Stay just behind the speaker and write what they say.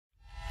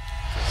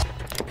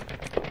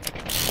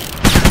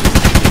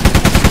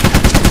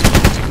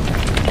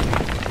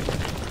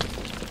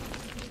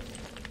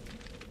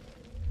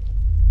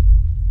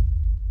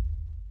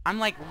I'm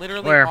like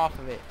literally Where? off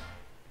of it.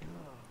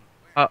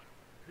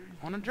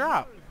 On a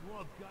drop.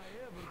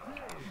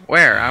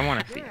 Where? I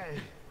want to see.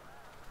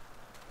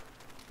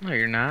 No,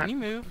 you're Can not. you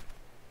move?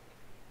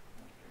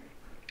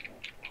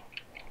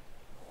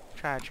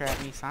 Try to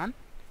trap me, son.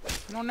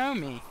 You don't know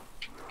me. Alright,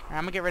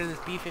 I'm gonna get rid of this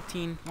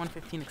B15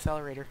 115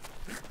 accelerator.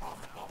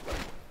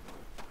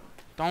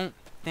 Don't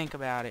think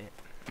about it,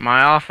 Am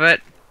I off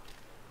it?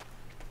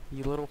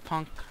 you little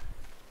punk.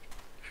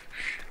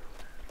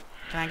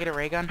 Can I get a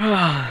ray gun?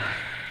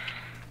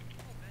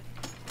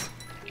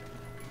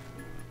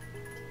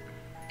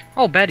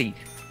 Oh, Betty.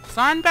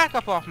 Son, back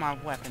up off my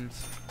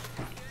weapons.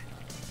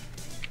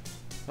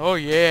 Oh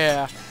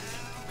yeah.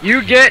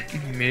 You get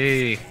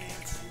me.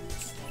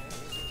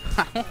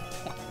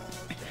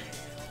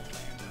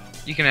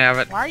 You can have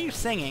it. Why are you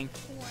singing?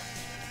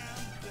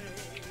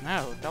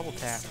 No, double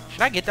tap.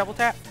 Should I get double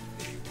tap?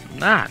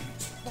 Not.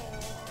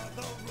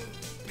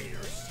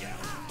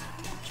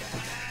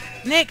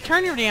 Nick,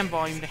 turn your damn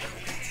volume down.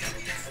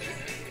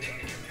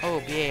 Oh,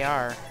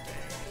 BAR.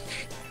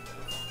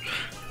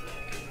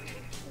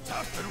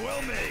 Tough and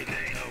well made.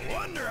 No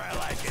wonder I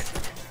like it.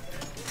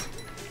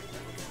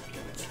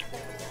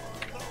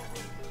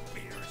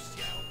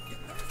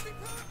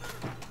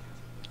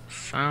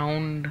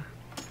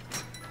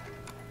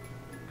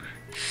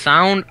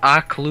 Sound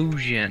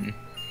occlusion.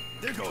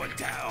 They're going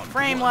down.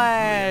 Frame one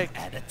lag.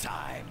 at a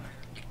time.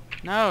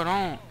 No,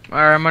 don't.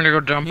 Alright, I'm gonna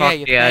go jump Yeah, off you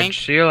the think?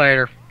 edge. See you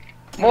later.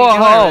 What are you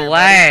doing over Whoa, there,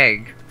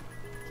 lag.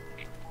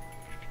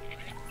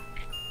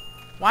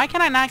 Why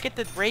can I not get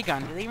the ray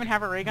gun? Do they even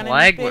have a ray gun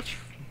Lag in with.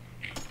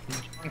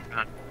 this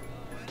bitch?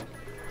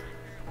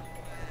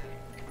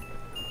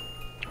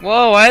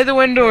 Whoa, why did the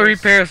window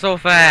repair so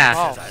fast?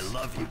 Oh. Says I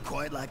love you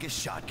quite like a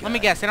shotgun. Let me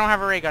guess, they don't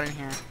have a ray gun in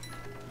here.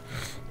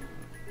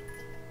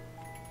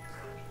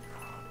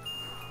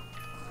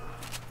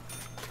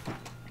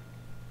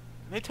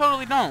 They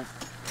totally don't.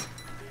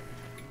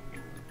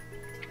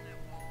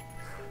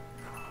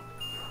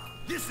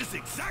 This is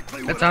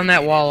exactly It's what on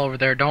that wall over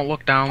there. Don't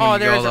look down Oh,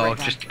 when you there go is a though. ray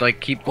gun. Just like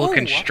keep Ooh, looking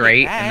I'll take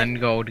straight that. and then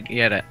go to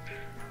get it.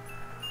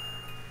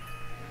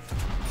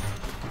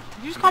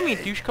 Did you just call me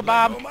a douche Oh,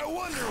 kebab? my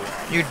wonder wall.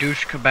 You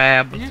douche Did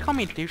kebab. you just call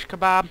me a douche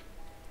kebab?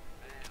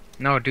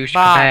 No, douche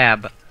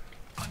Bob. kebab.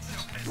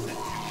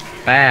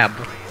 Bab.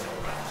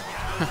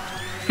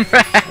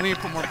 We need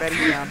to put more Betty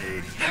down.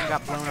 She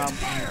got blown up.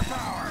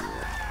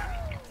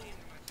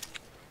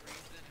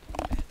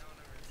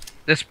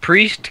 This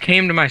priest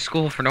came to my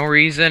school for no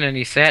reason, and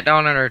he sat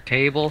down at our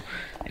table,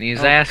 and he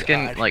was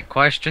asking God. like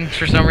questions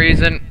for some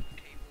reason,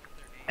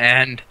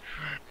 and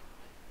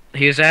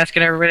he was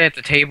asking everybody at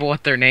the table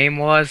what their name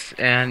was,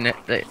 and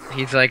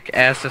he's like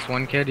asked this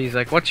one kid, he's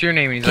like, "What's your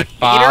name?" And he's like,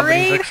 "Bob." And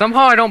he's Gatorade? like,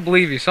 "Somehow I don't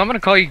believe you, so I'm gonna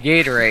call you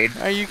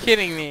Gatorade." Are you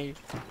kidding me?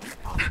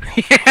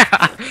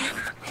 Yeah,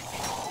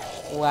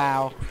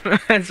 Wow.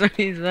 that's what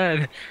he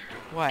said.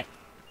 What?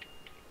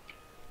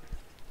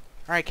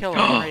 Alright, kill him.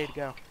 I'm ready to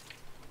go.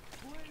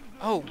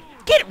 Oh,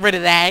 get rid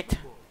of that!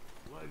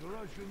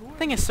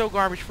 Thing is so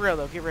garbage for real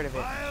though. Get rid of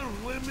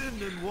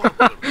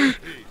it.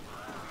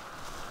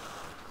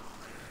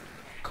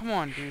 Come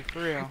on, dude,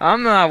 for real.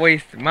 I'm not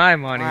wasting my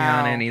money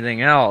on Wow.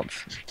 anything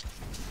else.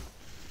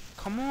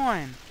 Come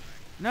on.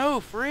 No,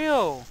 for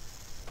real.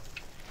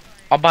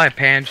 I'll buy a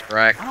pan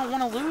strike. I don't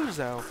want to lose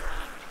though.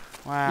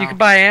 Wow. You can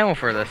buy ammo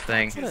for this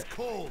thing. What a,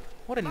 Cold.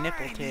 what a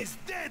nipple Mine tit. is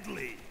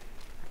deadly.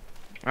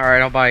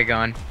 Alright, I'll buy a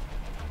gun.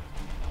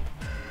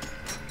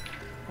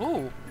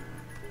 Ooh.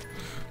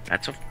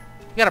 That's a You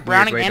got a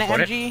Browning way and to an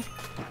put MG?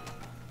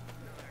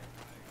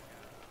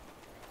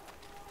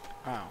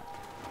 Oh.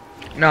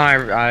 No,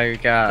 I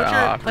Put got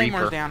your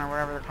claymores Reaper. down or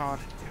whatever they're called.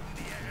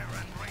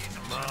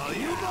 Oh,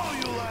 you know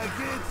you like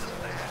it.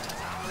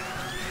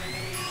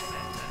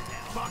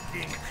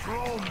 Fucking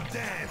chrome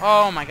dead.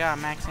 Oh my god,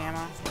 max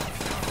ammo.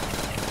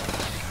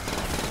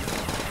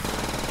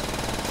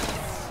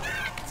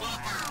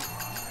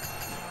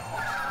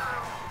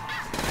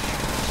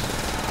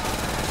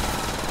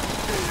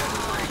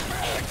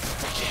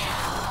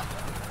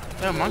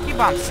 Yo, monkey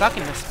bomb's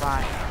sucking this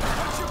spot.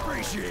 Much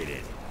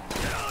appreciated.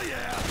 Hell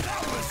yeah,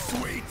 that was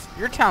sweet.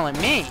 You're telling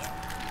me.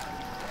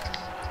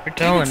 You're You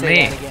telling can say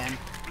me. that again.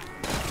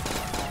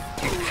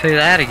 Say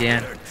that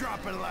again. They're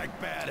dropping like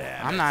bad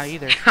habits. I'm not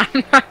either.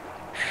 I'm not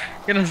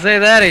gonna say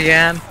that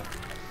again.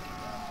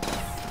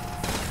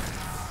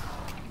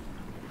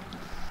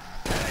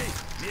 Hey,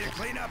 need to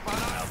clean up on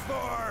aisle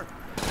 4.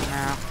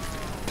 No.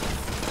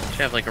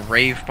 Should have like a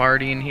rave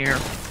party in here.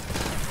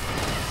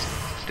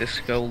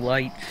 Disco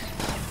lights.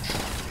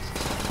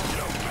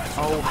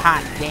 Oh,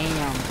 hot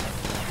damn.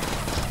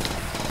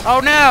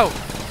 Oh no!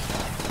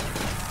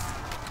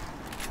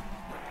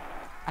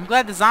 I'm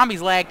glad the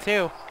zombies lag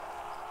too.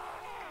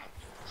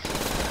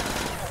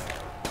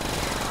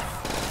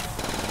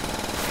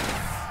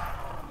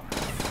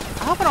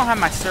 I hope I don't have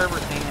my server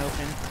thing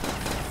open.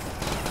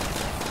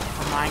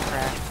 For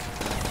Minecraft.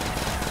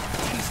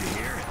 Easy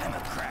here, and a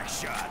crack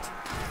shot.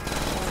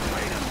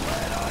 Raining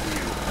lead on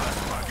you, bus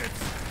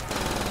buckets.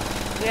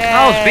 Yay!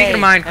 Oh, speaking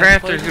of Have you Minecraft,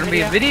 played there's the gonna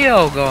be a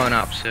video going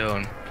up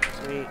soon.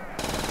 Sweet.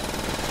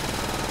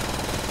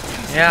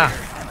 Yeah.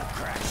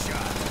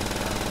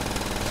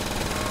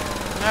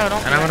 No,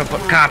 don't. And I'm gonna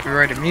put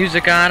copyrighted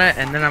music on it,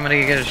 and then I'm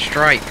gonna get a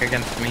strike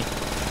against me.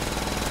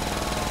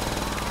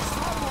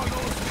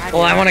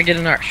 Well, I want to get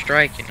another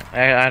strike. You know,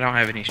 I don't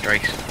have any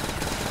strikes.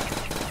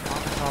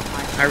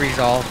 I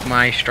resolved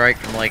my strike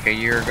from like a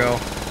year ago.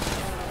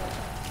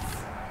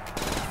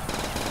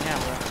 Yeah,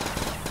 well.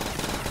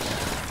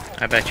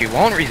 I bet you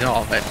won't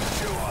resolve it.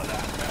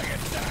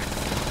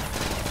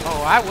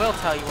 Oh, I will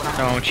tell you what I'm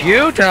gonna Don't resolve.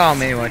 you tell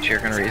me what you're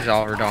gonna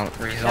resolve or don't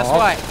resolve. Guess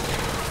what?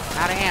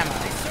 Out of ammo.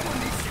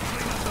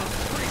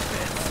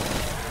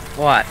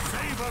 What?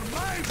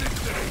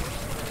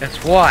 Guess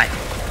what?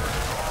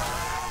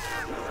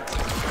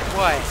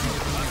 What?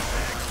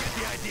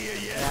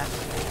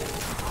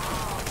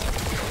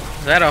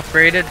 Is that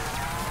upgraded?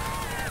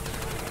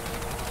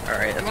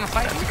 Alright, You wanna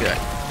fight? that's good.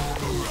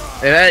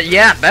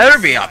 Yeah, better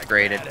be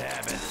upgraded.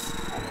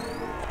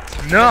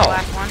 No.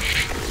 Last one.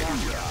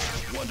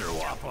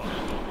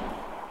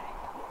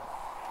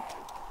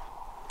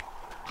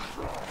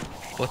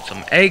 Put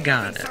some egg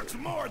on it.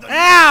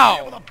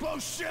 Ow!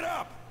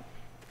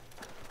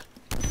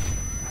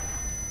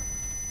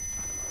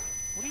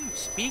 What are you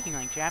speaking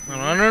like, Japanese?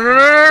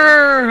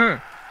 No.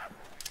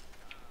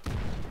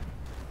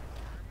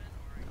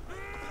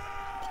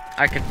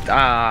 I could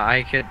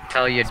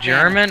tell you Spanish.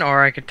 German,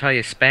 or I could tell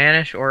you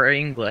Spanish or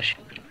English.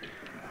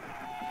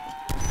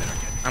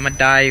 I'm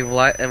a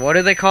what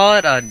do they call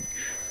it? I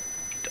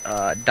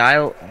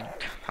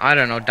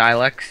don't know,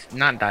 dialects,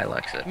 not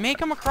dialects. Make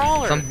him a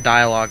crawler. Some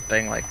dialogue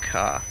thing like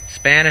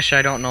Spanish.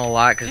 I don't know a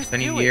lot because it's Just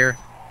been do a it. year.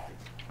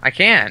 I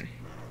can.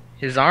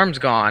 His arm's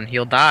gone.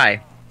 He'll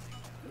die.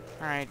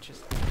 Alright,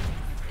 just.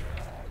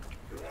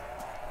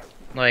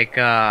 Like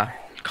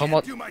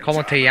como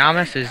te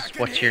llamas is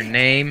what's your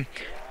name.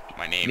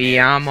 My name Mi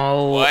is...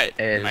 amo What?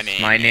 is My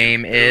name my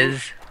name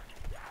is.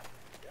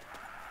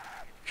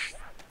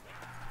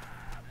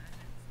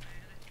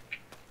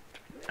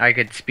 I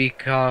could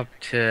speak up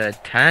to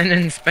 10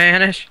 in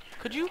Spanish,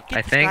 Could you I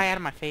get this think- guy out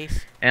of my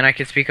face? and I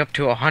could speak up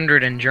to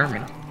 100 in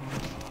German.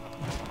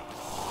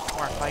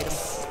 Or fight him?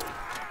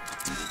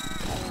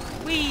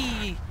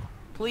 Whee!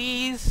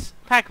 Please.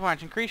 Pack a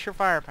punch, increase your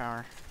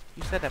firepower.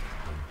 You said that.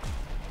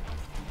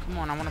 Come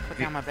on, I want to put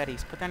down my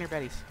betties. Put down your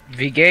betties.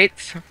 V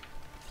Gates?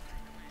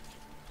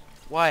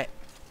 What?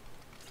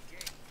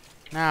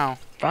 No.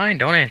 Fine,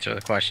 don't answer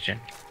the question.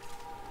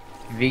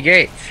 V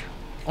Gates.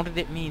 What did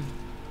it mean?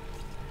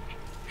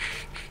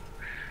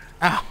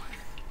 Oh.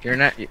 You're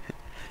not.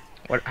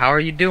 What? How are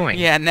you doing?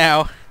 Yeah,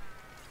 no.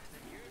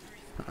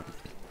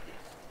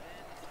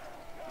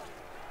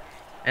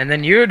 And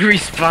then you would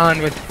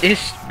respond with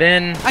Ich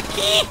bin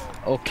Aquí!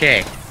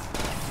 okay,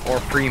 or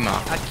prima.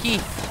 Aquí.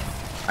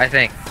 I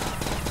think.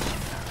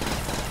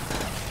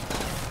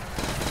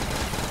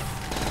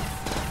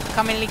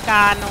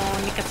 Kamilikano,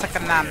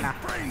 nikasakanana.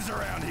 Brains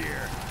around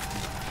here.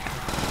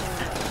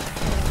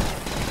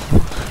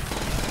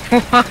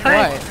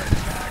 What?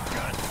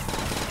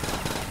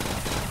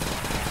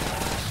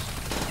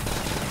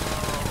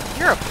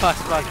 You're a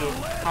puss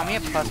bucket. Call me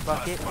a puss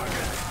bucket.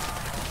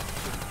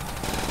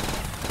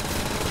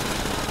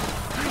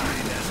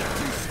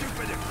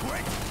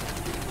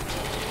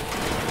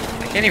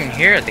 I can't even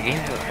hear it. The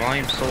game's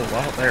volume's so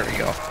low. There we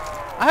go.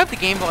 I hope the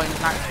game volume's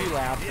not too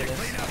loud for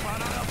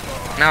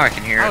this. Now I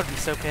can hear I it. would be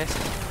so pissed.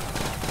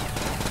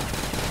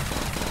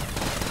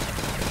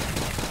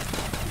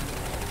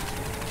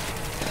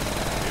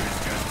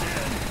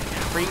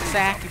 Freak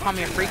sack? You call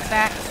me a freak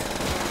sack?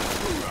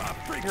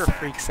 You're a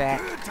freak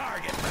sack.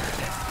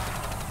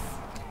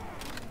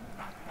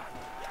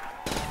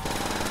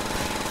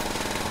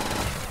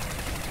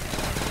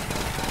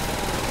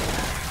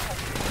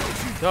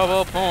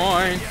 Double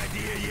point.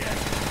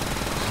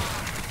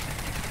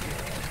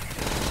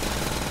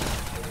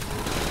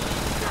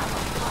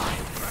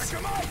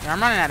 Yeah, I'm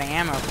running out of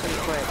ammo pretty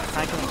quick.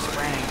 I can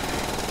spraying.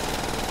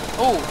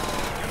 Oh!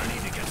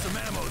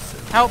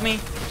 Help me!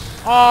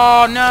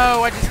 Oh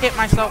no! I just hit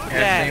myself with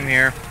Yeah, same that.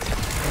 here.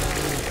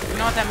 You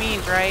know what that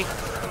means, right?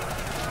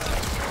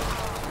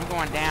 I'm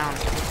going down.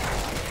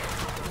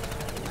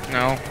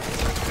 No.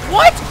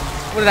 What?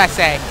 What did I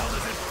say?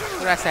 What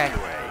did I say?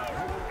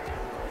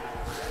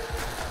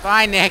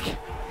 Bye, Nick.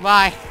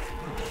 Bye.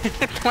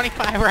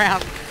 25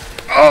 rounds.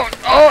 Oh!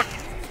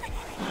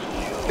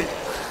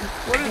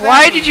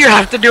 Why did you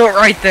have to do it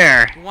right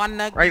there?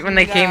 Right when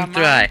they came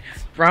to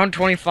round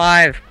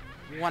 25.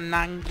 One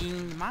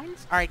nanging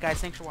mines. All right, guys.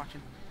 Thanks for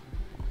watching.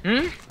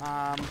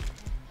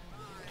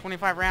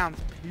 25 rounds.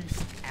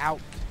 Peace out.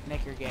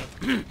 Nick, you're gay.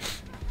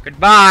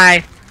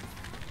 Goodbye.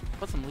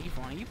 Put some leaf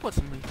on it. You put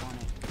some leaf on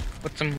it. Put some